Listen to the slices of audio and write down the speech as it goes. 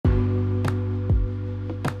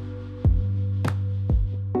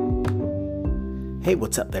Hey,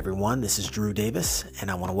 what's up, everyone? This is Drew Davis,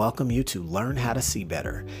 and I want to welcome you to Learn How to See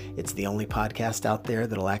Better. It's the only podcast out there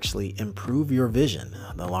that'll actually improve your vision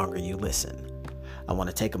the longer you listen. I want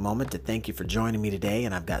to take a moment to thank you for joining me today,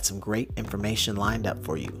 and I've got some great information lined up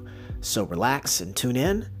for you. So relax and tune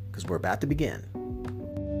in, because we're about to begin.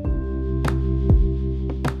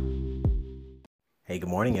 Hey, good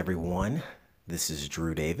morning, everyone. This is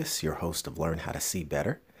Drew Davis, your host of Learn How to See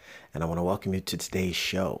Better, and I want to welcome you to today's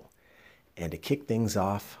show. And to kick things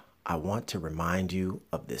off, I want to remind you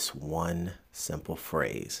of this one simple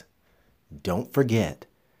phrase. Don't forget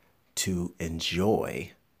to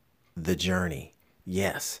enjoy the journey.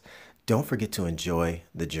 Yes, don't forget to enjoy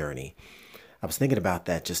the journey. I was thinking about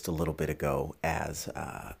that just a little bit ago as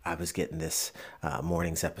I was getting this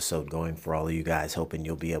morning's episode going for all of you guys, hoping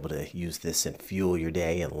you'll be able to use this and fuel your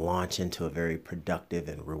day and launch into a very productive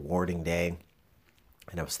and rewarding day.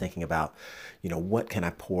 And I was thinking about, what can I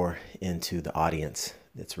pour into the audience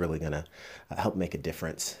that's really going to help make a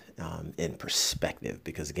difference in perspective?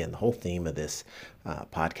 Because again, the whole theme of this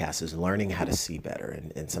podcast is learning how to see better.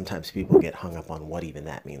 And sometimes people get hung up on what even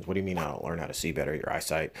that means. What do you mean I don't learn how to see better? Your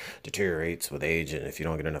eyesight deteriorates with age. And if you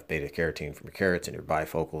don't get enough beta carotene from your carrots and your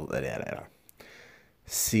bifocal,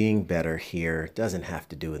 Seeing better here doesn't have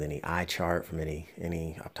to do with any eye chart from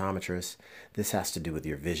any optometrist. This has to do with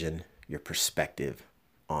your vision, your perspective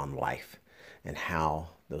on life, and how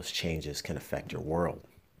those changes can affect your world.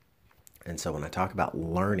 And so when I talk about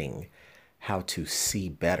learning how to see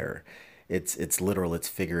better, it's literal, it's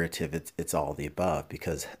figurative, it's all the above,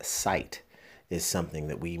 because sight is something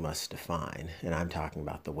that we must define. And I'm talking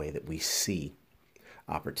about the way that we see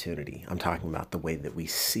opportunity. I'm talking about the way that we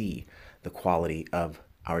see the quality of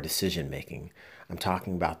our decision making. I'm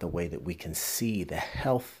talking about the way that we can see the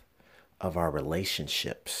health of our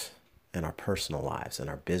relationships in our personal lives and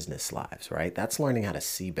our business lives, right? That's learning how to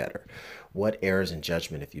see better. What errors in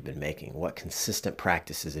judgment have you been making? What consistent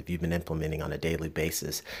practices have you been implementing on a daily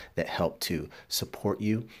basis that help to support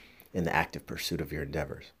you in the active pursuit of your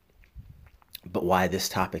endeavors? But why this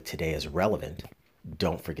topic today is relevant,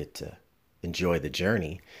 don't forget to enjoy the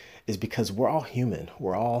journey, is because we're all human.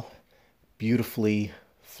 We're all beautifully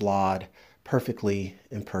flawed, perfectly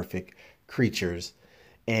imperfect creatures.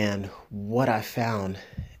 And what I found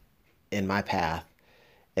in my path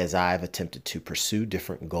as I've attempted to pursue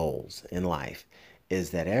different goals in life is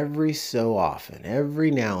that every so often,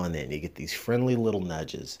 every now and then, you get these friendly little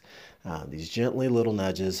nudges, these gently little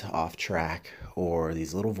nudges off track, or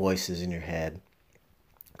these little voices in your head,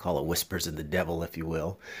 call it whispers of the devil, if you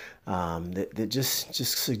will, that just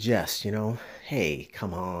suggest, hey,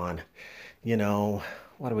 come on,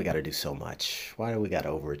 why do we got to do so much? Why do we got to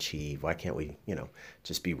overachieve? Why can't we,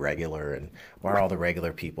 just be regular? And why are all the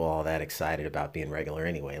regular people all that excited about being regular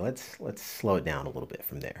anyway? Let's slow it down a little bit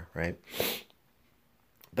from there, right?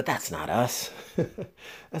 But that's not us.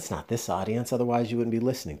 That's not this audience. Otherwise, you wouldn't be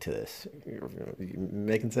listening to this.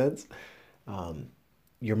 Making sense?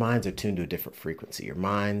 Your minds are tuned to a different frequency. Your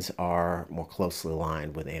minds are more closely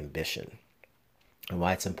aligned with ambition. And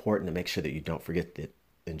why it's important to make sure that you don't forget that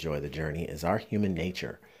enjoy the journey is our human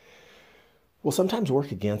nature will sometimes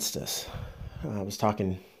work against us. I was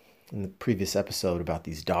talking in the previous episode about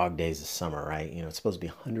these dog days of summer, right? It's supposed to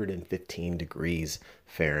be 115 degrees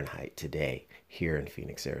Fahrenheit today here in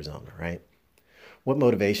Phoenix, Arizona, right? What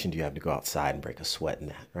motivation do you have to go outside and break a sweat in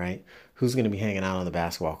that, right? Who's going to be hanging out on the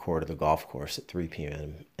basketball court or the golf course at 3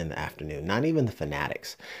 p.m. in the afternoon? Not even the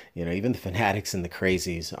fanatics. Even the fanatics and the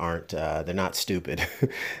crazies aren't, they're not stupid.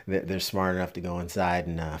 They're smart enough to go inside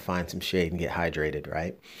and find some shade and get hydrated,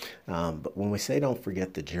 right? But when we say don't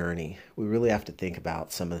forget the journey, we really have to think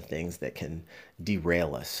about some of the things that can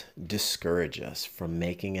derail us, discourage us from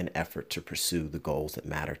making an effort to pursue the goals that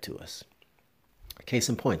matter to us. Case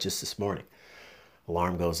in point, just this morning.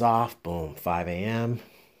 Alarm goes off, boom, 5 a.m.,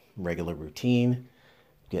 regular routine,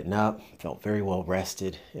 getting up, felt very well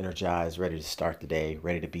rested, energized, ready to start the day,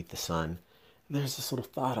 ready to beat the sun. And there's this little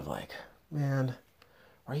thought of like, man,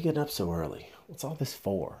 why are you getting up so early? What's all this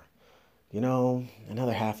for?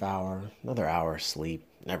 Another half hour, another hour of sleep,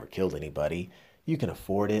 never killed anybody. You can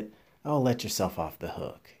afford it. Oh, let yourself off the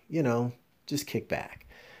hook. Just kick back.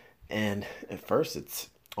 And at first it's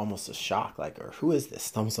almost a shock, or who is this?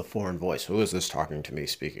 It's almost a foreign voice. Who is this talking to me,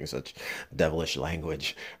 speaking such devilish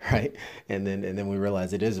language, right? And then we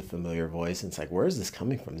realize it is a familiar voice. And it's like, where is this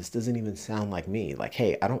coming from? This doesn't even sound like me. Like,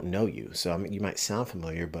 hey, I don't know you. So you might sound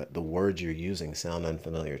familiar, but the words you're using sound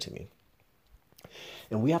unfamiliar to me.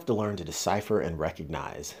 And we have to learn to decipher and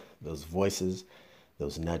recognize those voices,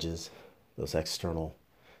 those nudges, those external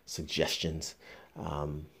suggestions.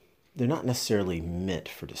 They're not necessarily meant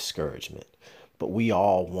for discouragement, but we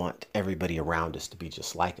all want everybody around us to be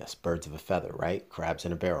just like us, birds of a feather, right? Crabs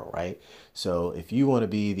in a barrel, right? So if you want to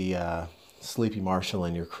be the sleepy marshal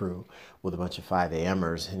in your crew with a bunch of 5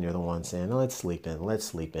 a.m.ers and you're the one saying, let's sleep in, let's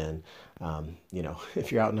sleep in.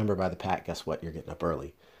 If you're outnumbered by the pack, guess what? You're getting up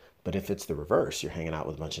early. But if it's the reverse, you're hanging out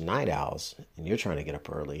with a bunch of night owls and you're trying to get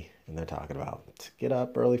up early and they're talking about, get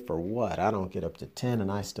up early for what? I don't get up to 10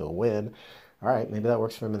 and I still win. All right, maybe that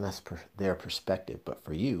works for them and that's their perspective. But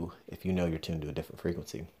for you, if you know you're tuned to a different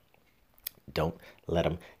frequency, don't let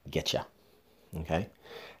them get you. Okay.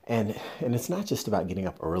 And it's not just about getting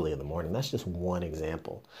up early in the morning. That's just one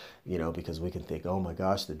example, because we can think, oh my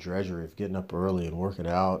gosh, the drudgery of getting up early and working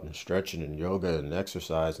out and stretching and yoga and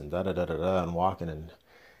exercise and da da da da da and walking. And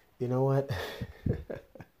you know what?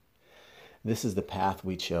 This is the path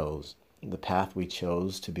we chose. The path we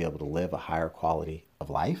chose to be able to live a higher quality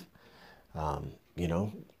of life.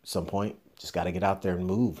 Some point, just got to get out there and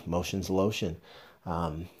move. Motion's lotion.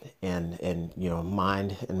 Mind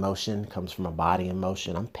in motion comes from a body in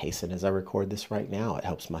motion. I'm pacing as I record this right now. It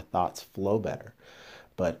helps my thoughts flow better.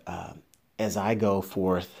 But as I go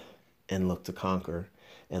forth and look to conquer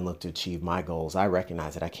and look to achieve my goals, I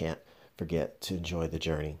recognize that I can't forget to enjoy the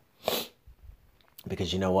journey.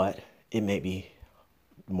 Because you know what? It may be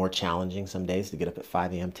more challenging some days to get up at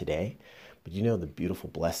 5 a.m. today, but the beautiful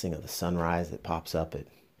blessing of the sunrise that pops up at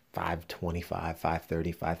 5:25,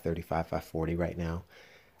 5:30, 5:35, 5:40 right now.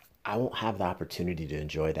 I won't have the opportunity to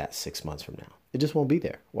enjoy that 6 months from now. It just won't be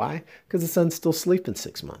there. Why? Because the sun's still sleeping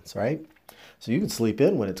 6 months, right? So you can sleep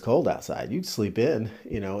in when it's cold outside. You can sleep in,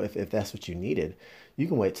 if that's what you needed. You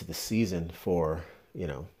can wait till the season for,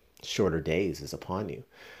 shorter days is upon you.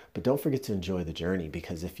 But don't forget to enjoy the journey,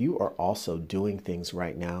 because if you are also doing things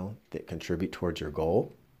right now that contribute towards your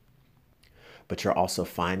goal, but you're also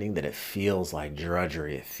finding that it feels like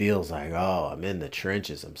drudgery. It feels like, oh, I'm in the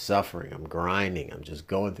trenches. I'm suffering. I'm grinding. I'm just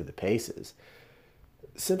going through the paces.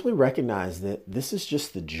 Simply recognize that this is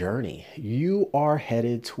just the journey. You are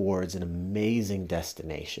headed towards an amazing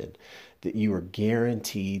destination that you are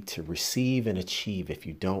guaranteed to receive and achieve if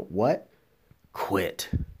you don't what? Quit.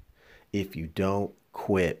 If you don't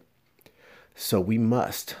quit. So we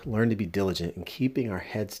must learn to be diligent in keeping our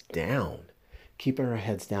heads down. Keeping our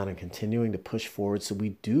heads down and continuing to push forward so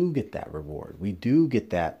we do get that reward. We do get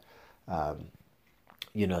that,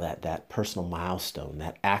 that personal milestone,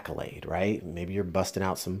 that accolade, right? Maybe you're busting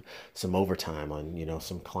out some overtime on,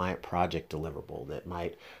 some client project deliverable that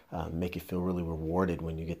might make you feel really rewarded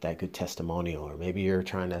when you get that good testimonial. Or maybe you're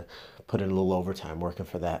trying to put in a little overtime working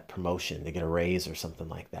for that promotion to get a raise or something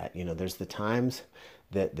like that. There's the times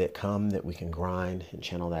that come that we can grind and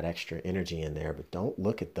channel that extra energy in there, but don't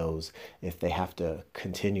look at those if they have to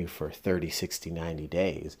continue for 30, 60, 90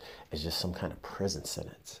 days as just some kind of prison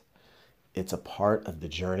sentence. It's a part of the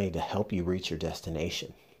journey to help you reach your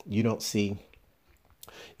destination. You don't see,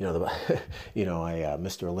 a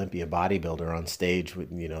Mr. Olympia bodybuilder on stage with,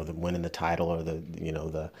 the winning the title or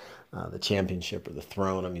the championship or the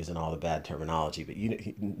throne. I'm using all the bad terminology, but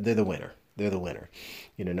they're the winner. They're the winner.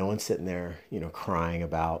 No one's sitting there, crying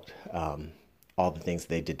about all the things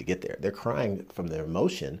they did to get there. They're crying from their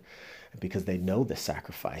emotion because they know the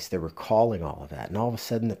sacrifice. They're recalling all of that. And all of a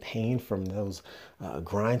sudden, the pain from those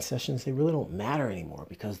grind sessions, they really don't matter anymore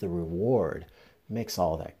because the reward makes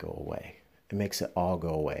all that go away. It makes it all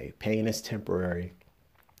go away. Pain is temporary.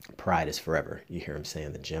 Pride is forever. You hear him say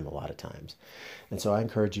in the gym a lot of times. And so I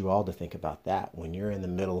encourage you all to think about that when you're in the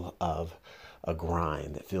middle of a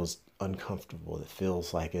grind that feels uncomfortable, that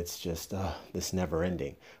feels like it's just this never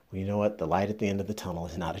ending. Well, you know what? The light at the end of the tunnel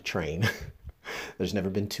is not a train. There's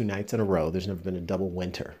never been 2 nights in a row. There's never been a double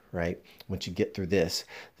winter, right? Once you get through this,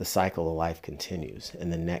 the cycle of life continues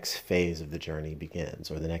and the next phase of the journey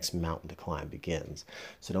begins, or the next mountain to climb begins.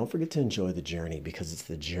 So don't forget to enjoy the journey, because it's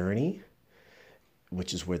the journey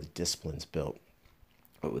which is where the discipline's built.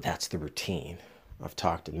 But that's the routine. I've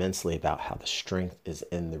talked immensely about how the strength is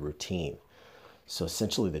in the routine. So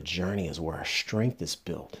essentially the journey is where our strength is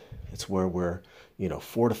built. It's where we're,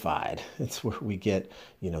 fortified. It's where we get,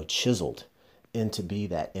 chiseled into be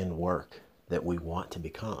that end work that we want to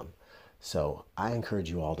become. So I encourage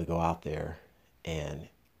you all to go out there and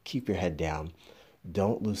keep your head down.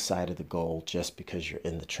 Don't lose sight of the goal just because you're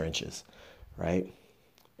in the trenches, right?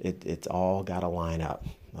 It's all got to line up.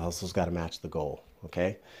 Hustle's got to match the goal,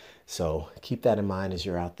 okay? So keep that in mind as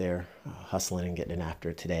you're out there hustling and getting after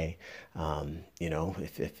it today.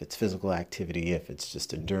 If it's physical activity, if it's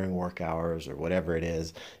just enduring work hours or whatever it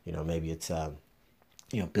is, maybe it's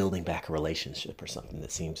building back a relationship or something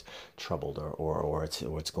that seems troubled, or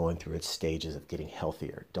it's going through its stages of getting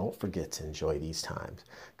healthier. Don't forget to enjoy these times,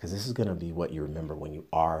 because this is going to be what you remember when you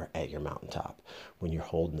are at your mountaintop, when you're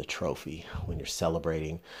holding the trophy, when you're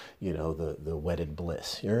celebrating, the wedded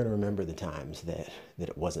bliss. You're going to remember the times that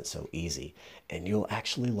it wasn't so easy, and you'll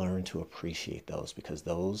actually learn to appreciate those, because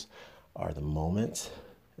those are the moments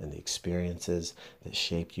and the experiences that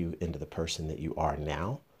shape you into the person that you are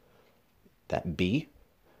now. That be,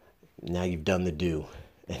 now you've done the do,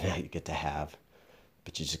 and now you get to have,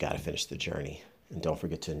 but you just got to finish the journey. And don't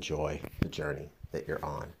forget to enjoy the journey that you're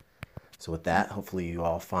on. So with that, hopefully you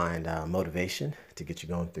all find motivation to get you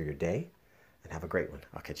going through your day, and have a great one.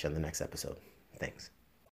 I'll catch you on the next episode. Thanks.